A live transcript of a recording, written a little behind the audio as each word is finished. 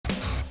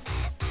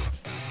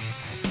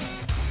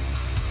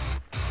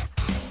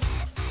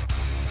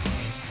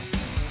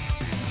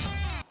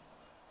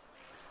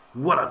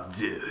What up,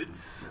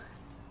 dudes?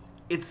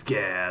 It's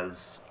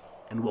Gaz,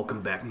 and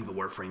welcome back to the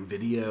Warframe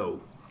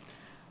video.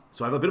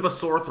 So I have a bit of a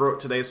sore throat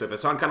today, so if I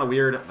sound kind of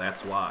weird,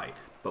 that's why.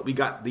 But we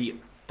got the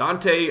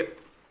Dante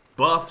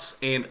Buffs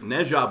and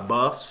Nezha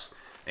Buffs,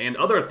 and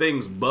other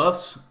things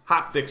buffs,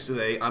 hotfix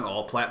today on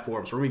all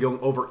platforms. We're going to be going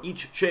over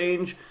each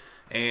change,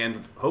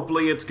 and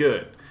hopefully it's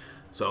good.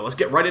 So let's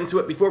get right into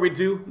it. Before we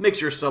do, make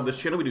sure you sub this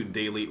channel. We do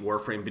daily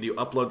Warframe video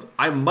uploads.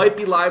 I might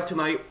be live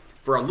tonight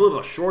for a little bit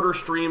of a shorter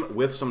stream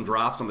with some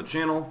drops on the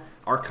channel.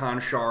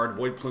 Archon Shard,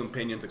 Void Plume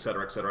Pinions,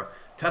 etc., etc.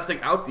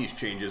 Testing out these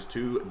changes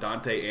to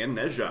Dante and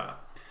Nezha.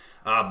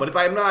 But if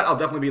I am not, I'll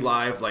definitely be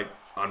live like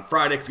on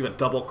Friday because we have a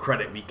double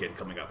credit weekend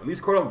coming up. And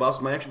these Chroma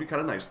Buffs might actually be kind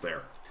of nice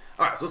there.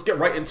 Alright, so let's get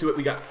right into it.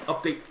 We got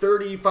update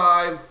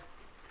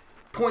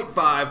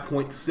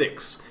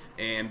 35.5.6.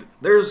 And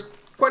there's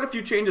quite a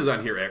few changes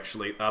on here,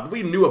 actually. But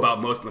we knew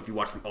about most of them if you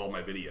watched all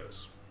my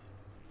videos.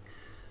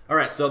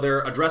 Alright, so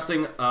they're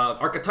addressing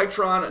Arca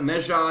Titron,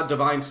 Nezha,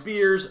 Divine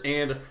Spears,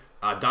 and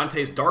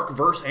Dante's Dark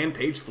Verse and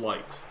Page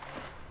Flight.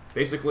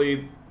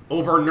 Basically,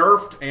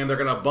 over-nerfed, and they're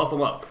going to buff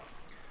them up.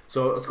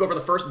 So let's go over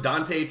the first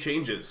Dante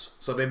changes.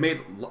 So they've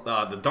made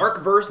the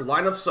Dark Verse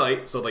line of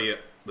sight, so the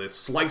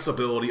slice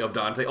ability of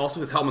Dante, also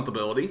his helmet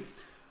ability.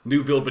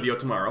 New build video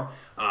tomorrow.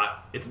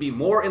 It's be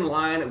more in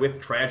line with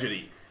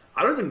Tragedy.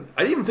 I didn't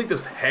even think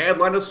this had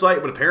line of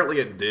sight, but apparently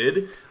it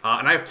did.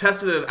 And I've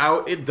tested it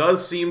out. It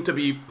does seem to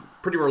be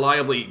pretty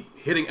reliably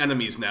hitting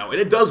enemies now,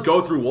 and it does go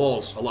through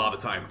walls a lot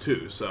of the time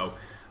too. So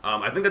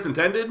I think that's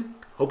intended.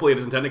 Hopefully it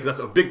is intended because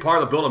that's a big part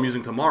of the build I'm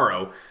using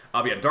tomorrow.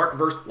 Yeah, Dark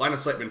Verse line of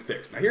sight been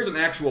fixed. Now here's an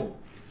actual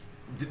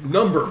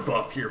number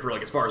buff here for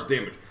like as far as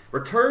damage.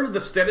 Return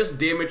the status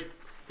damage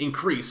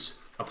increase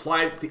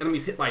applied to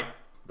enemies hit by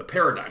the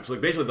paradigm, so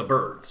like basically the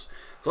birds.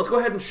 So let's go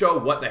ahead and show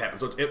what that happens.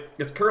 So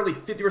it's currently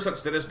 50%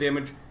 status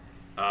damage,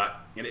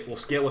 and it will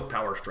scale with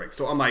power strength.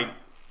 So on my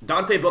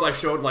Dante build I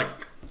showed like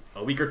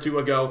a week or two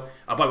ago,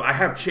 but I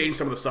have changed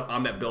some of the stuff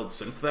on that build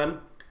since then.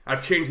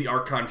 I've changed the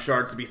Archon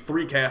shards to be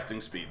 3 casting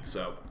speeds,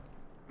 so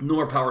no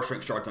more power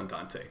strength shards on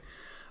Dante.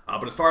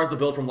 But as far as the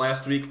build from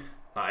last week,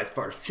 as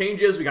far as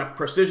changes, we got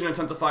Precision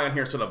Intensify on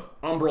here instead of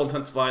Umbral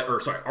Intensify,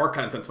 or sorry,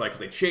 Archon Intensify, because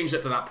they changed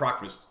it to not proc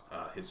from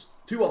his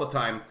 2 all the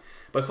time.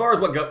 But as far as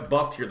what got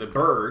buffed here, the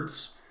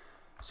birds.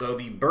 So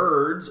the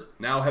birds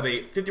now have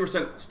a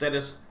 50%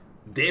 status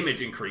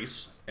damage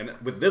increase, and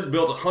with this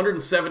build,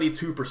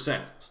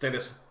 172%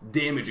 status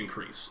damage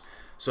increase.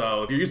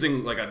 So if you're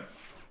using like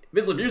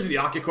basically if you're using the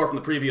Occucore from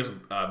the previous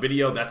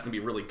video, that's gonna be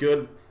really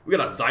good. We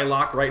got a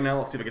Xylock right now.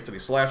 Let's see if it gets any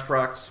slash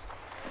procs.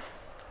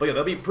 But yeah,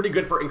 that'll be pretty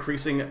good for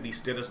increasing the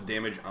status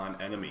damage on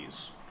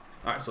enemies.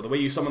 All right, so the way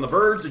you summon the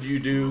birds is you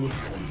do, I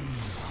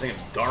think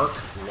it's dark,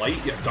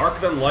 light, yeah, dark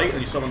then light,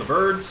 and you summon the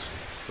birds.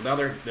 So now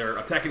they're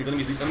attacking these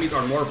enemies. These enemies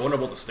are more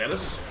vulnerable to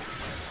status.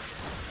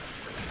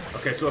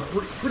 Okay, so a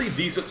pretty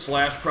decent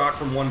slash proc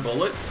from 1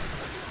 bullet.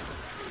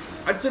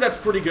 I'd say that's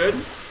pretty good.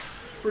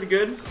 Pretty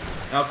good.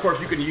 Now, of course,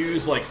 you can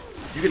use, like,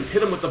 you can hit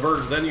them with the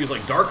birds, then use,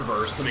 like, Dark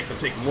Verse to make them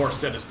take more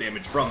status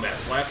damage from that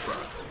slash proc.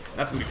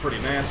 That's going to be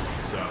pretty nasty,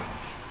 so.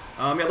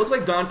 Yeah, it looks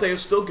like Dante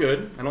is still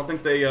good. I don't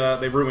think they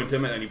ruined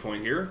him at any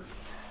point here.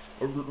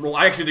 Well,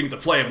 I actually didn't get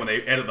to play him when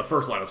they added the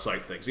first line of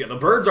sight things. Yeah, the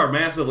birds are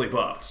massively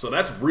buffed, so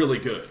that's really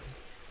good.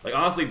 Like,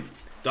 honestly,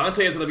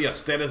 Dante is going to be a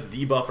status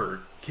debuffer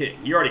king.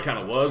 He already kind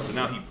of was, but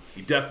now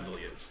he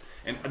definitely is.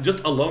 And just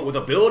alone, with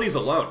abilities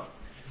alone.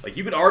 Like,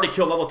 you could already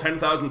kill level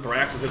 10,000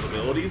 Thrax with his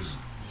abilities.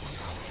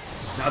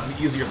 Now it's be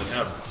easier than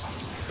ever.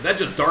 But that's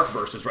just Dark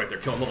Verses right there,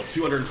 killing level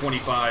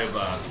 225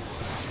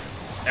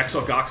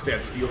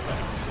 Exo-Gokstad Steel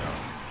Pack. So,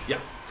 yeah.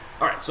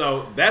 Alright,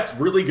 so that's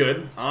really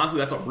good. Honestly,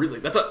 that's an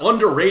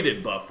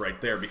underrated buff right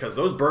there, because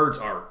those birds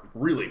are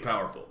really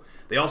powerful.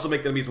 They also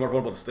make the enemies more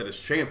vulnerable to status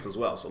chance as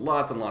well, so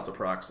lots and lots of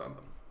procs on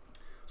them.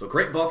 So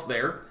great buff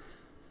there.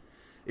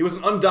 It was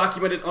an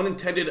undocumented,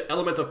 unintended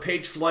element of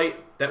page flight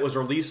that was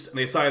released, and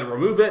they decided to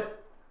remove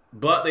it,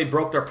 but they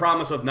broke their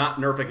promise of not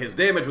nerfing his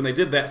damage when they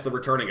did that, so they're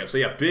returning it. So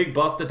yeah, big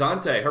buff to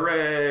Dante.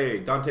 Hooray!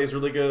 Dante's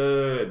really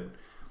good.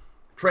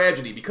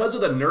 Tragedy. Because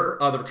of the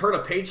return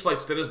of page flight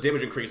status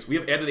damage increase, we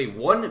have added a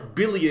 1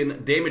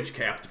 billion damage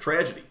cap to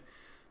Tragedy,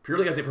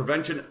 purely as a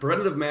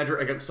preventative measure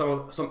against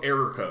some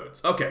error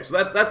codes. Okay,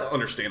 so that's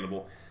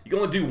understandable. You can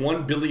only do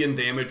 1 billion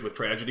damage with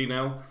Tragedy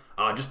now.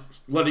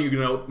 Just letting you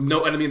know,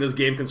 no enemy in this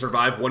game can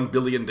survive 1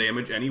 billion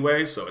damage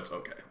anyway, so it's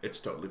okay. It's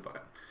totally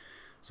fine.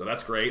 So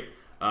that's great.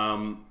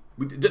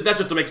 That's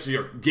just to make sure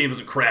your game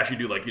doesn't crash. You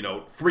do like,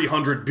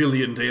 300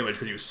 billion damage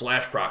because you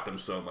slash proc them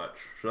so much.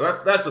 So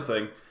that's the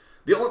thing.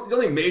 The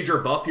only major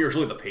buff here is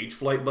really the page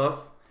flight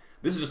buff.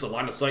 This is just a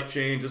line of sight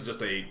change. This is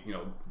just a,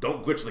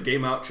 don't glitch the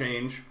game out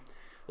change.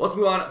 Let's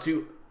move on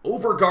to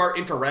Overguard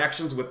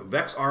interactions with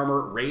Vex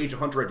Armor, Rage,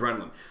 Hunter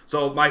Adrenaline.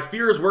 So my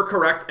fears were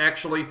correct,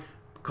 actually.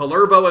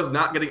 Kullervo is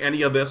not getting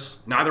any of this.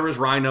 Neither is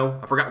Rhino.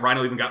 I forgot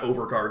Rhino even got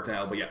Overguard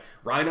now, but yeah.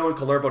 Rhino and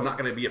Kullervo not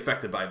going to be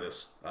affected by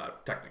this,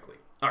 technically.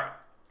 Alright.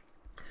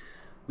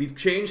 We've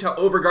changed how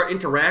Overguard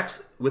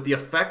interacts with the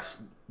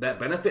effects that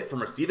benefit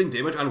from receiving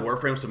damage on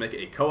Warframes to make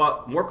it a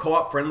more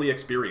co-op friendly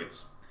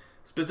experience.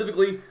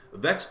 Specifically,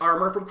 Vex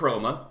Armor from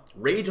Chroma,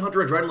 Rage Hunter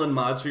Adrenaline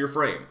mods for your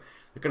frame.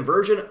 The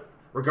conversion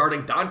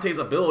regarding Dante's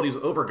abilities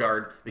with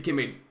Overguard became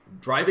a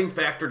driving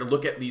factor to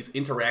look at these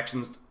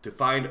interactions to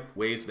find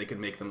ways they can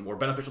make them more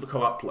beneficial to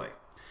co-op play.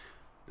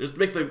 Just to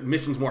make the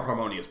missions more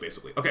harmonious,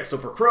 basically. Okay, so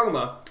for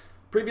Chroma,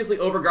 previously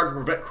Overguard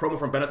would prevent Chroma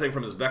from benefiting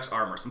from his Vex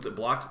Armor, since it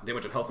blocked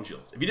damage on health and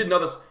shields. If you didn't know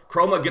this,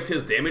 Chroma gets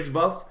his damage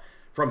buff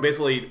from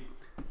basically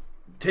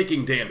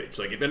taking damage.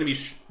 Like, if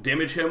enemies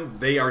damage him,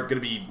 they are going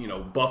to be, you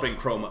know, buffing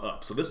Chroma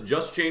up. So this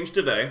just changed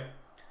today.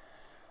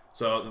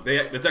 So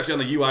it's actually on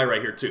the UI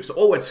right here, too. So,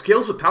 oh, it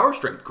scales with power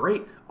strength.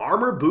 Great.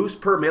 Armor boost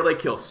per melee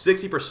kill,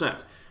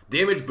 60%.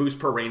 Damage boost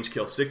per range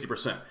kill,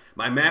 60%.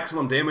 My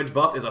maximum damage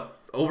buff is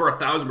over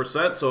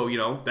 1,000%, so, you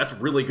know, that's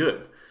really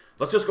good.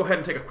 Let's just go ahead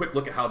and take a quick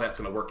look at how that's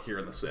going to work here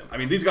in the sim. I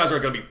mean, these guys are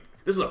going to be...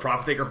 This is a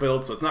Profit Taker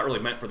build, so it's not really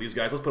meant for these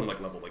guys. Let's put them,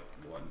 like, level 1.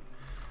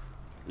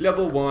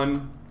 Level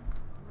 1.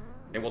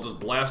 And we'll just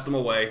blast them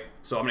away.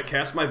 So I'm going to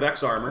cast my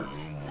Vex Armor.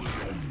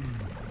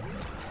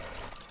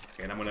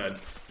 And I'm going to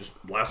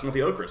just blast them with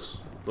the Ogress.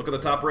 Look at the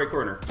top right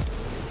corner.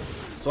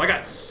 So I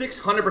got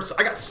 600%.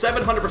 I got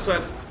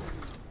 700%.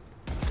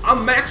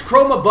 I'm max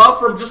Chroma buff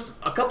from just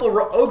a couple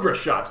of Ogress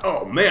shots.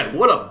 Oh man,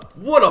 what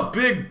a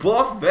big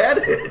buff that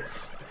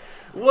is.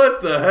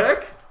 What the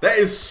heck? That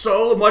is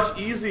so much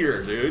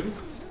easier, dude.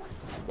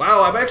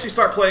 Wow, I'm actually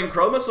start playing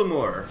Chroma some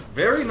more.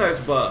 Very nice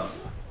buff.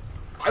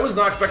 I was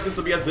not expecting this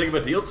to be as big of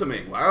a deal to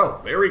me.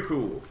 Wow, very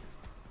cool.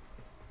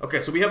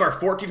 Okay, so we have our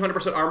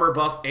 1,400% armor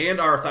buff and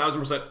our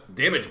 1,000%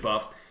 damage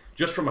buff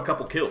just from a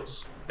couple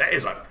kills. That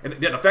is and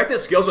the fact that it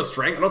scales with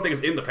strength, I don't think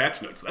is in the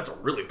patch notes. That's a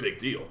really big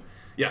deal.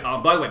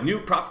 Yeah, by the way, new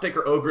Profit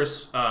Taker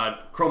Ogress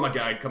Chroma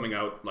guide coming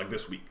out like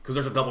this week, because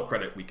there's a double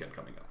credit weekend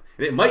coming up.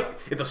 And it might,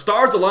 if the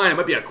stars align, it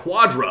might be a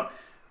quadra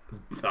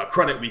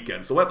credit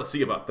weekend, so we'll have to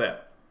see about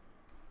that.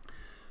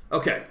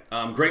 Okay,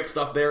 great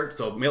stuff there.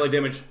 So melee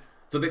damage.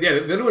 So they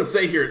don't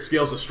say here it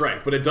scales with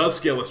strength, but it does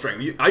scale with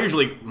strength. I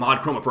usually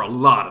mod Chroma for a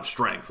lot of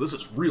strength, so this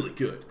is really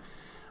good.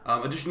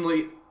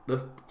 Additionally,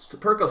 the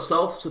perk of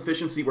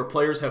self-sufficiency, where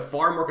players have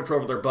far more control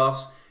over their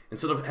buffs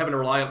instead of having to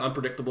rely on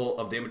unpredictable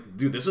of damage.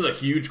 Dude, this is a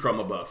huge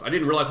Chroma buff. I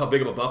didn't realize how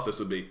big of a buff this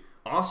would be.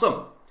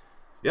 Awesome.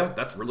 Yeah,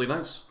 that's really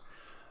nice.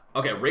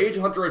 Okay, Rage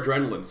Hunter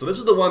Adrenaline. So this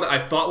is the one that I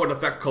thought would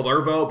affect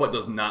Kalervo, but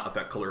does not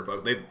affect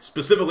Kalervo. They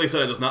specifically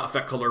said it does not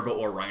affect Kalervo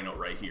or Rhino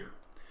right here.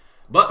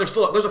 But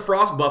there's a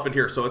frost buff in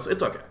here, so it's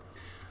okay.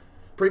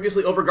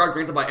 Previously, Overguard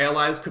granted by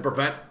allies could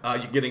prevent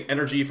you getting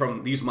energy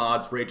from these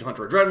mods, Rage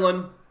Hunter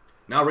Adrenaline.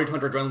 Now Rage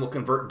Hunter Adrenaline will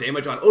convert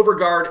damage on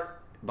Overguard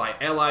by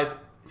allies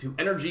to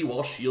energy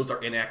while shields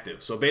are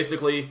inactive. So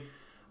basically,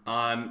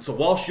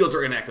 while shields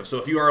are inactive, so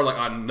if you are like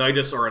on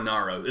Nidus or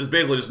Inaros, it's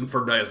basically just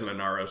for Nidus and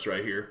Inaros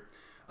right here.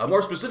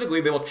 More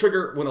specifically, they will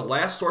trigger when the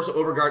last source of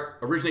Overguard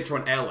originates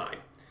from an ally,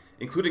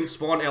 including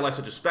spawn allies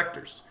such as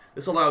Spectres.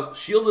 This allows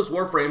shieldless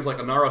warframes like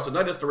Inaros and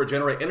Nidus to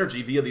regenerate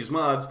energy via these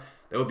mods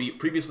that would be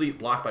previously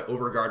blocked by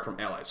Overguard from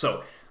allies.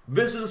 So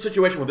this is a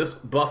situation where this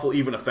buff will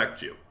even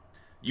affect you.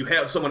 You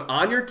have someone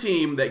on your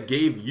team that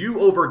gave you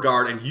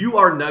Overguard and you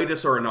are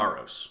Nidus or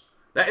Inaros.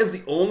 That is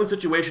the only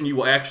situation you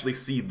will actually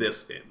see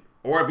this in.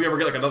 Or if you ever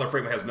get like another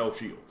frame that has no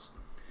shields.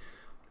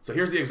 So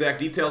here's the exact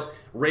details.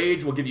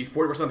 Rage will give you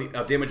 40% of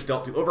the damage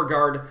dealt to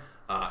Overguard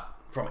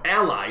from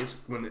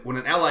allies when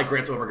an ally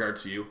grants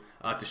Overguard to you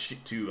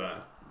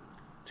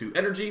to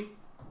energy.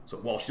 So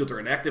while shields are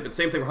inactive, and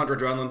same thing with Hunter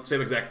Adrenaline,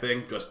 same exact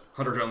thing. Just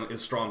Hunter Adrenaline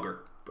is stronger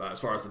as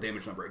far as the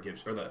damage number it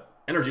gives, or the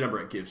energy number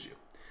it gives you.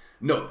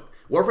 Note: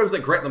 warframes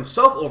that grant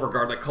themselves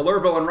Overguard, like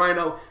Kalervo and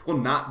Rhino, will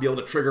not be able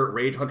to trigger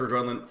Rage Hunter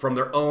Adrenaline from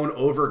their own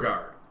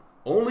Overguard.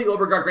 Only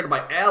Overguard granted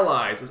by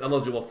allies is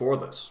eligible for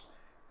this.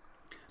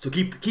 So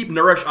keep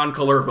Nourish on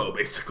Kalervo,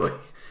 basically.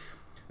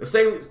 The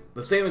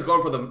same is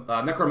going for the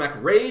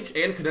Necromech Rage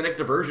and Kinetic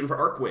Diversion for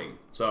Arcwing.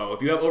 So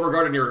if you have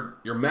Overguard in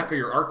your mech or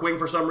your Arcwing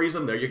for some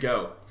reason, there you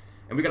go.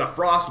 And we got a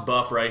Frost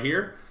buff right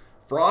here.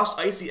 Frost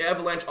Icy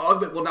Avalanche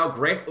Augment will now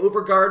grant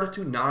Overguard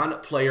to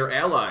non-player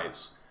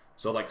allies.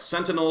 So like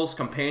Sentinels,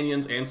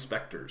 Companions, and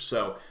Spectres.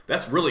 So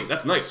that's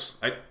nice.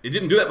 It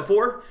didn't do that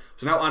before.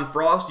 So now on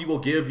Frost, you will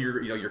give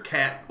your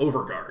cat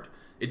Overguard.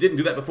 It didn't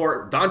do that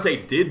before.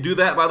 Dante did do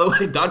that, by the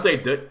way. Dante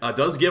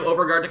does give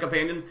Overguard to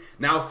Companions.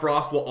 Now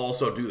Frost will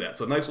also do that.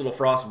 So nice little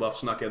Frost buff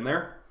snuck in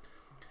there.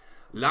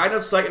 Line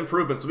of sight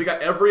improvements. So we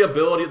got every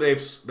ability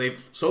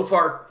they've so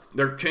far.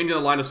 They're changing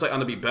the line of sight on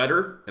to be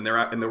better, and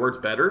in their words,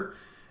 better.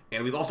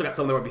 And we've also got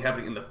something that will be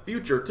happening in the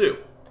future too.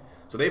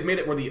 So they've made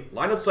it where the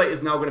line of sight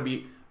is now going to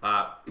be.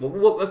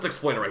 Let's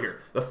explain it right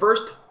here. The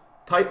first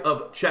type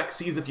of check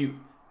sees if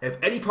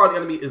any part of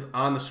the enemy is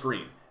on the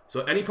screen.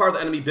 So any part of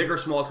the enemy, big or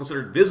small, is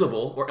considered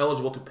visible or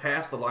eligible to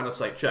pass the line of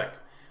sight check.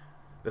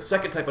 The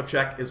second type of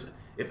check is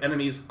if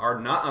enemies are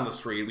not on the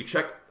screen, we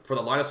check for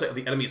the line of sight of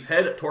the enemy's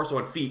head, torso,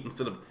 and feet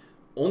instead of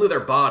only their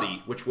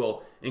body, which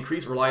will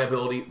increase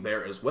reliability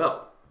there as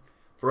well.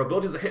 For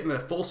abilities that hit in a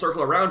full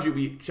circle around you,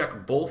 we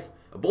check both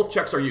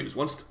checks are used.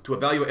 Once to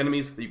evaluate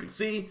enemies that you can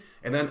see,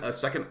 and then a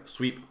second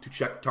sweep to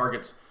check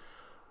targets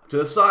to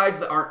the sides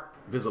that aren't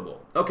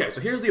visible. Okay, so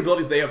here's the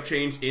abilities they have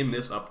changed in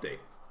this update.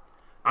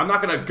 I'm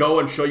not going to go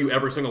and show you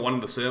every single one in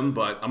the sim,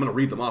 but I'm going to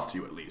read them off to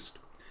you at least.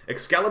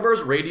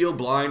 Excalibur's Radial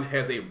Blind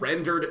has a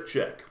rendered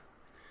check.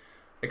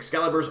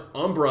 Excalibur's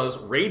Umbra's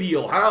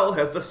Radial Howl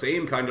has the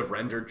same kind of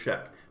rendered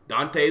check.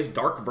 Dante's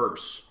Dark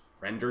Verse,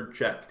 rendered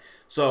check.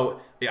 So,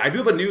 yeah, I do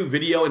have a new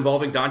video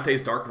involving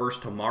Dante's Dark Verse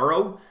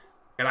tomorrow,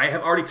 and I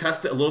have already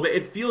tested it a little bit.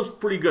 It feels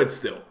pretty good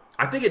still.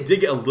 I think it did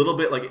get a little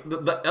bit, like,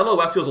 the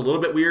LOS feels a little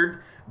bit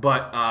weird,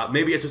 but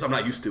maybe it's just I'm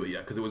not used to it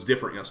yet, because it was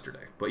different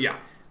yesterday. But yeah,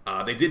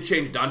 they did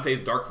change Dante's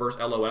Dark Verse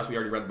LOS. We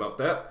already read about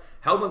that.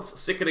 Helmet's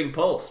Sickening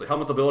Pulse, the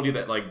helmet ability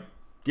that, like,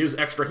 gives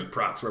extra heat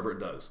procs wherever it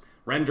does.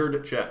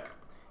 Rendered check.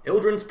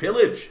 Hildren's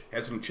Pillage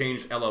has some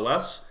changed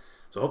LOS,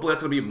 so hopefully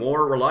that's going to be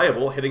more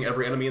reliable, hitting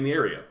every enemy in the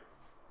area.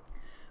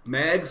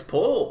 Mag's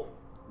Pull,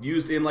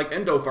 used in, like,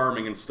 endo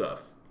farming and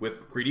stuff.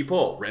 With Greedy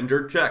Pull,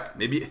 rendered check.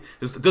 Maybe,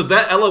 does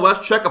that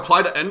LOS check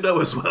apply to endo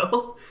as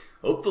well?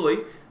 Hopefully.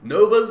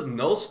 Nova's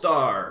Null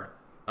Star.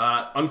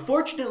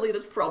 Unfortunately,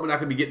 that's probably not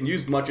going to be getting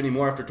used much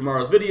anymore after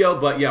tomorrow's video,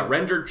 but yeah,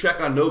 rendered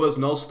check on Nova's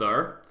Null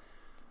Star.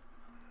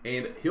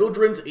 And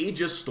Hildren's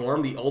Aegis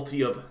Storm, the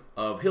ulti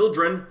of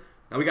Hildren.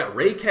 Now we got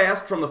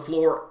Raycast from the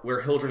floor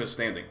where Hildren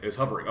is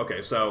hovering.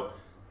 Okay, so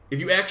if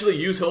you actually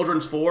use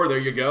Hildren's 4, there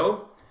you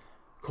go.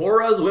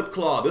 Korra's Whip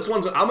Claw. This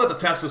one's, I'm going to have to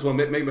test this one,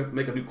 make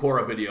a new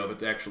Korra video if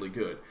it's actually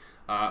good.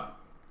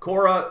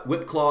 Korra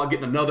Whip Claw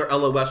getting another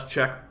LOS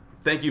check.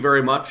 Thank you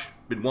very much.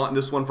 Been wanting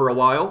this one for a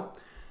while.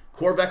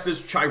 Corvex's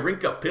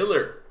Chirinka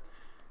Pillar.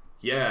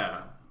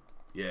 Yeah.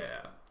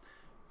 Yeah.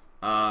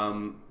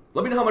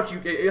 Let me know how much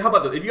you, how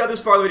about this? If you got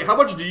this far in the video,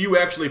 how much do you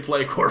actually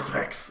play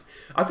Corvex?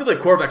 I feel like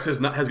Corvex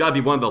has got to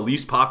be one of the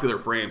least popular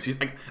frames.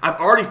 I've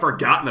already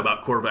forgotten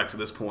about Corvex at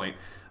this point.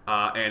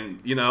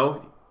 And, you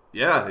know,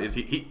 yeah,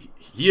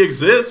 he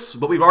exists,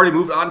 but we've already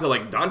moved on to,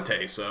 like,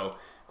 Dante, so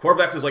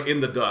Corvex is, like,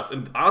 in the dust.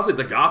 And honestly,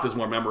 the Goth is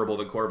more memorable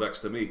than Corvex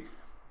to me.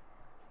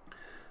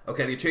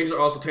 Okay, the changes are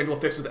also tangible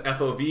fixes to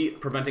FOV,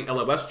 preventing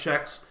LOS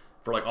checks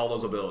for, like, all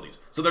those abilities.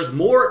 So there's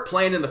more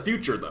planned in the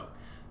future, though.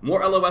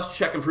 More LOS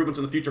check improvements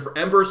in the future for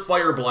Ember's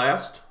Fire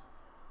Blast,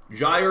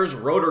 Gyre's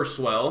Rotor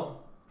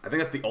Swell, I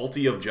think that's the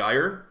ulti of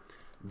Gyre,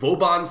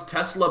 Vauban's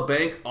Tesla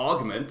Bank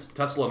Augment,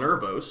 Tesla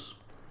Nervos,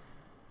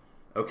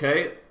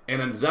 okay,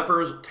 and then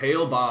Zephyr's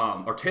Tail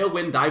Bomb, or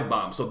Tailwind Dive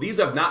Bomb. So these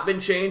have not been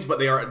changed, but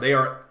they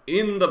are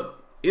in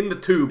the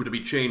tube to be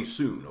changed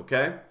soon,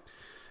 okay?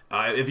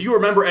 If you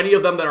remember any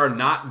of them that are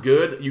not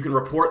good, you can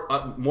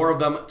report more of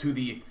them to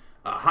the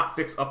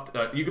hotfix up.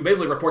 You can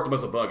basically report them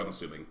as a bug, I'm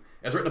assuming.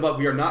 As written above,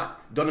 we are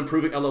not done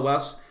improving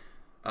LOS.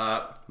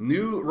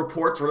 New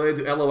reports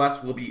related to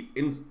LOS will be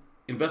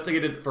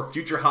investigated for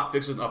future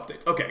hotfixes and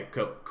updates. Okay,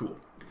 cool.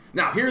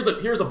 Now here's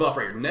a buff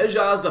right here.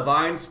 Nezha's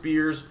Divine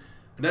Spears.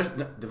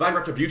 Divine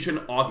Retribution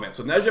Augment.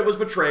 So Nezha was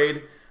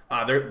betrayed,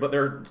 but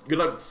they're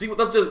gonna see what.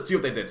 Let's see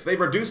what they did. So they've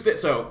reduced it,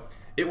 so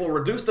it will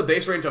reduce the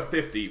base range of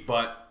 50,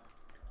 but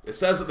it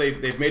says that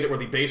they've made it where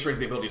the base range of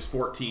the ability is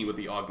 14 with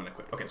the Augment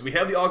equipped. Okay, so we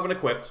have the Augment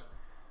equipped.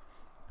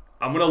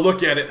 I'm gonna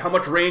look at it. How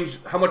much range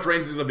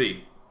is it gonna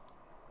be?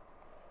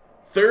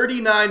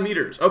 39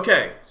 meters.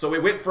 Okay, so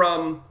it went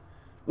from,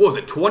 what was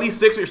it,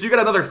 26 meters? So you got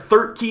another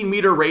 13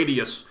 meter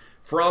radius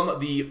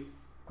from the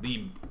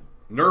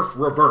nerf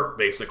revert,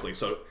 basically.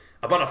 So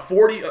about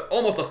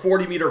almost a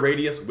 40 meter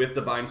radius with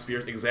Divine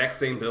Spears, exact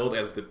same build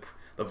as the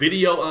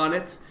video on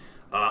it.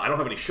 I don't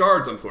have any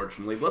shards,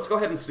 unfortunately. But let's go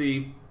ahead and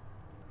see.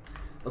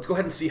 Let's go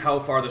ahead and see how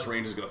far this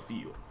range is going to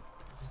feel.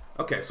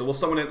 Okay, so we'll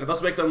summon it.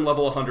 Let's make them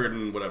level 100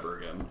 and whatever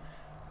again.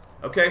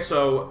 Okay,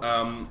 so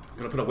I'm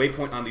going to put a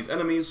waypoint on these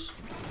enemies.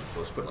 So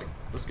let's put, like,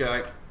 this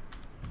guy.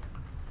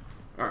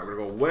 Alright, we're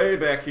going to go way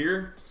back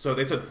here. So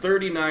they said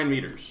 39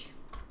 meters.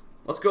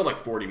 Let's go, like,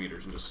 40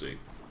 meters and just see.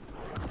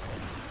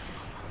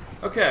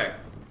 Okay,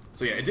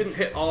 so yeah, it didn't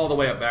hit all the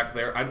way up back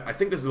there. I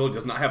think this ability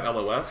does not have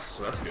LOS,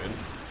 so that's good.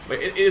 But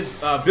it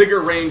is bigger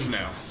range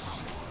now.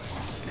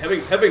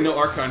 Having no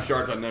Archon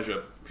shards on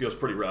Nezha feels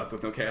pretty rough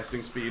with no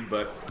casting speed,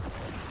 but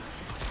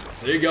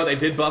there you go. They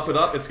did buff it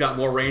up. It's got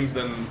more range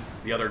than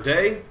the other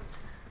day.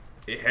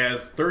 It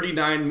has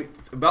 39,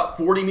 about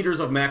 40 meters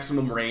of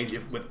maximum range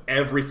with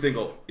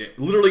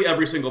literally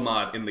every single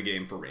mod in the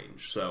game for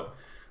range. So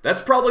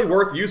that's probably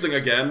worth using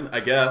again,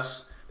 I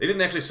guess. They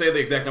didn't actually say the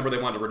exact number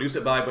they wanted to reduce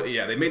it by, but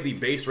yeah, they made the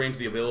base range of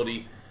the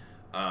ability.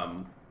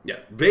 Yeah,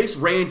 base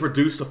range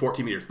reduced to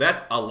 14 meters.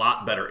 That's a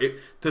lot better.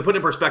 To put it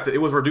in perspective, it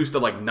was reduced to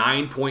like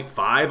 9.5,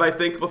 I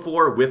think,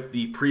 before with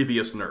the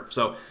previous nerf.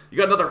 So you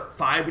got another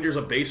 5 meters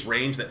of base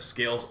range that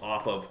scales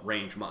off of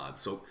range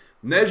mods. So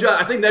Nezha,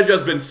 I think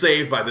Nezha's been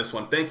saved by this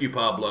one. Thank you,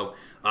 Pablo,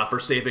 for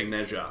saving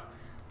Nezha.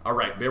 All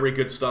right, very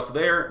good stuff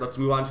there. Let's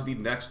move on to the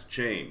next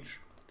change.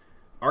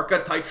 Arca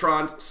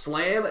Titron's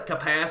Slam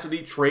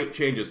Capacity trait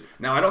changes.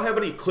 Now, I don't have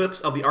any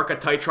clips of the Arca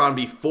Titron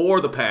before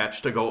the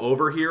patch to go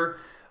over here,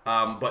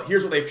 but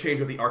here's what they've changed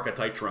with the Arca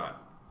Titron.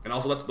 And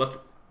also, let's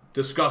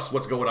discuss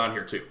what's going on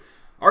here, too.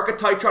 Arca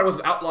Titron was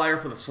an outlier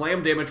for the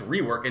slam damage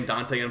rework in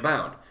Dante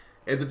Unbound,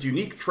 as its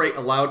unique trait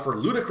allowed for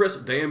ludicrous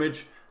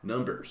damage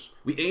numbers.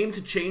 We aim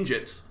to change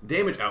its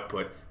damage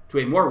output to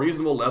a more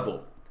reasonable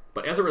level.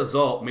 but as a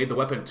result made the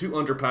weapon too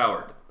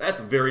underpowered.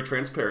 That's very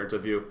transparent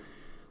of you.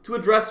 To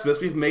address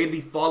this, we've made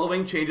the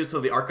following changes to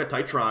the Arca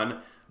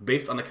Titron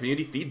based on the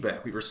community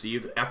feedback we've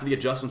received after the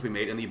adjustments we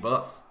made in the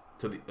buff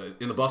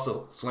in the buffs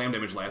to slam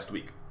damage last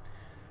week.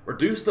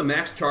 Reduce the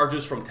max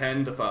charges from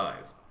 10 to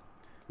 5.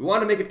 We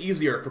want to make it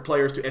easier for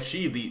players to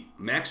achieve the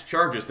max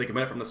charges they can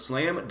get from the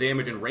slam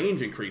damage and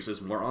range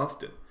increases more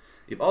often.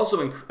 We've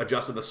also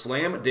adjusted the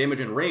slam damage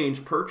and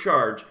range per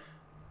charge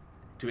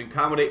to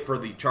accommodate for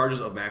the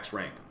charges of max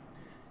rank.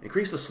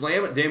 Increase the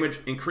slam damage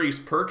increase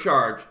per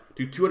charge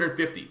to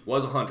 250,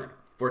 was 100,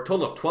 for a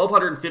total of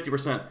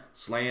 1250%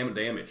 slam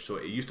damage, so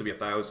it used to be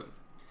 1000.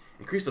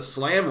 Increase the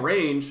slam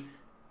range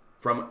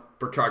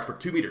per charge for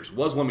 2 meters,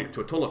 was 1 meter,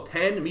 to a total of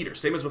 10 meters,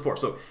 same as before.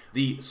 So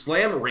the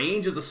slam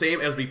range is the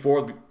same as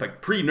before,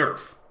 like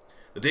pre-nerf.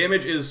 The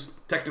damage is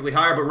technically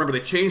higher, but remember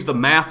they changed the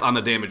math on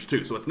the damage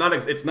too, so it's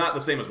not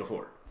the same as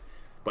before,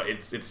 but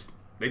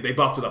they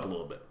buffed it up a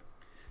little bit.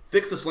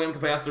 Fix the slam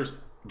capacitors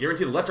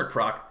guaranteed electric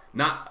proc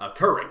not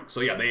occurring.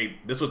 So yeah,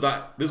 it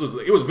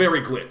was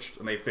very glitched,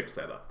 and they fixed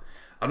that up.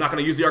 I'm not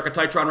going to use the Arca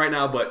Titron right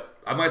now, but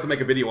I might have to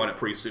make a video on it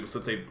pretty soon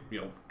since they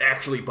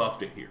actually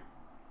buffed it here.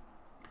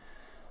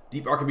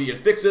 Deep Archimedean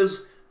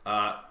fixes.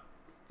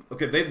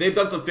 Okay, they've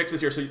done some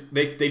fixes here. So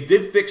they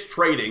did fix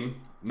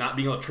trading, not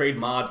being able to trade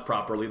mods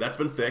properly. That's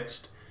been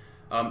fixed.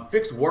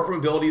 Fixed Warframe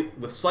ability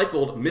with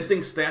cycled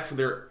missing stats for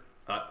their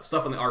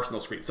stuff on the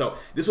arsenal screen. So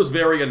this was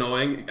very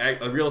annoying.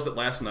 I realized it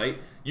last night.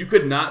 You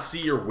could not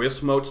see your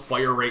Wismote's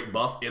fire rate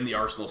buff in the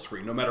arsenal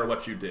screen, no matter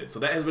what you did. So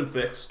that has been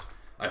fixed.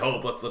 I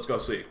hope. Let's go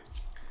see.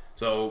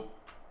 So,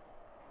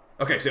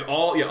 okay, so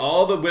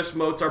all the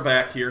Wismotes are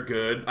back here.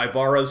 Good.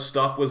 Ivara's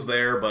stuff was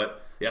there,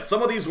 but yeah,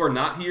 some of these were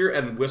not here,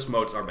 and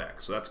Wismotes are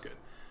back, so that's good.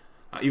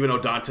 Even though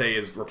Dante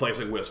is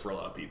replacing Wisp for a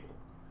lot of people.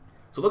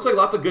 So it looks like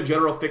lots of good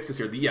general fixes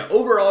here. Yeah,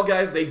 overall,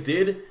 guys, I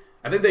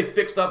think they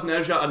fixed up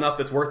Nezha enough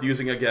that's worth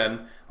using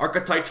again.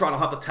 Arca Titron, I'll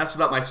have to test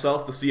it out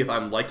myself to see if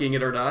I'm liking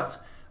it or not.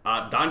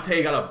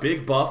 Dante got a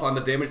big buff on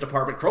the damage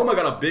department. Chroma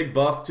got a big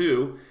buff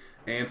too.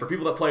 And for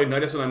people that play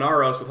Nidus and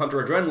Anaros with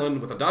Hunter Adrenaline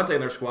with a Dante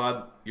in their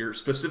squad, your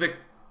specific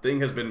thing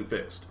has been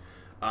fixed.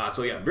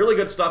 So yeah, really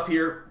good stuff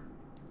here.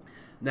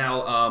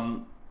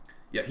 Now,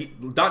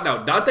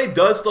 Dante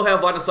does still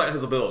have line of sight in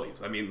his abilities.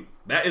 I mean,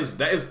 that is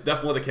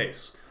definitely the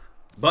case.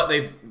 But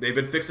they've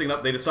been fixing it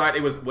up. They decided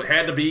it was what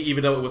had to be,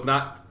 even though it was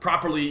not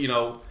properly,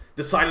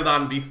 decided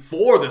on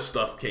before this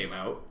stuff came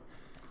out.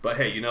 But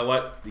hey, you know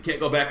what? You can't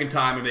go back in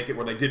time and make it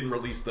where they didn't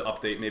release the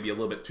update maybe a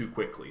little bit too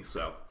quickly.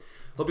 So,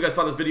 hope you guys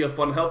found this video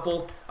fun and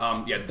helpful.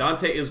 Yeah,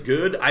 Dante is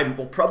good. I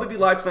will probably be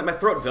live tonight. My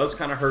throat does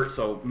kind of hurt,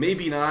 so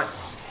maybe not.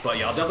 But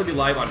yeah, I'll definitely be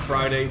live on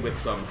Friday with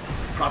some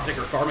prop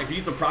sticker farming. If you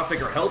need some prop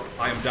sticker help,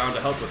 I am down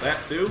to help with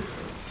that too.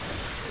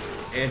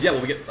 And yeah,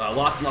 well, we get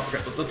lots and lots of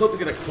credits. Let's hope we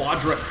get a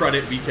Quadra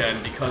credit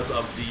weekend because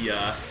of the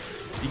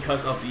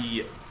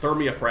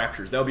Thermia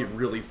fractures. That would be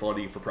really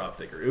funny for prop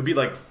sticker. It would be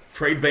like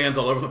trade bans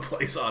all over the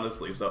place,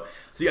 honestly. So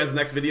see you guys in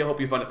the next video.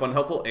 Hope you find it fun and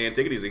helpful, and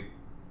take it easy.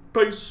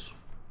 Peace.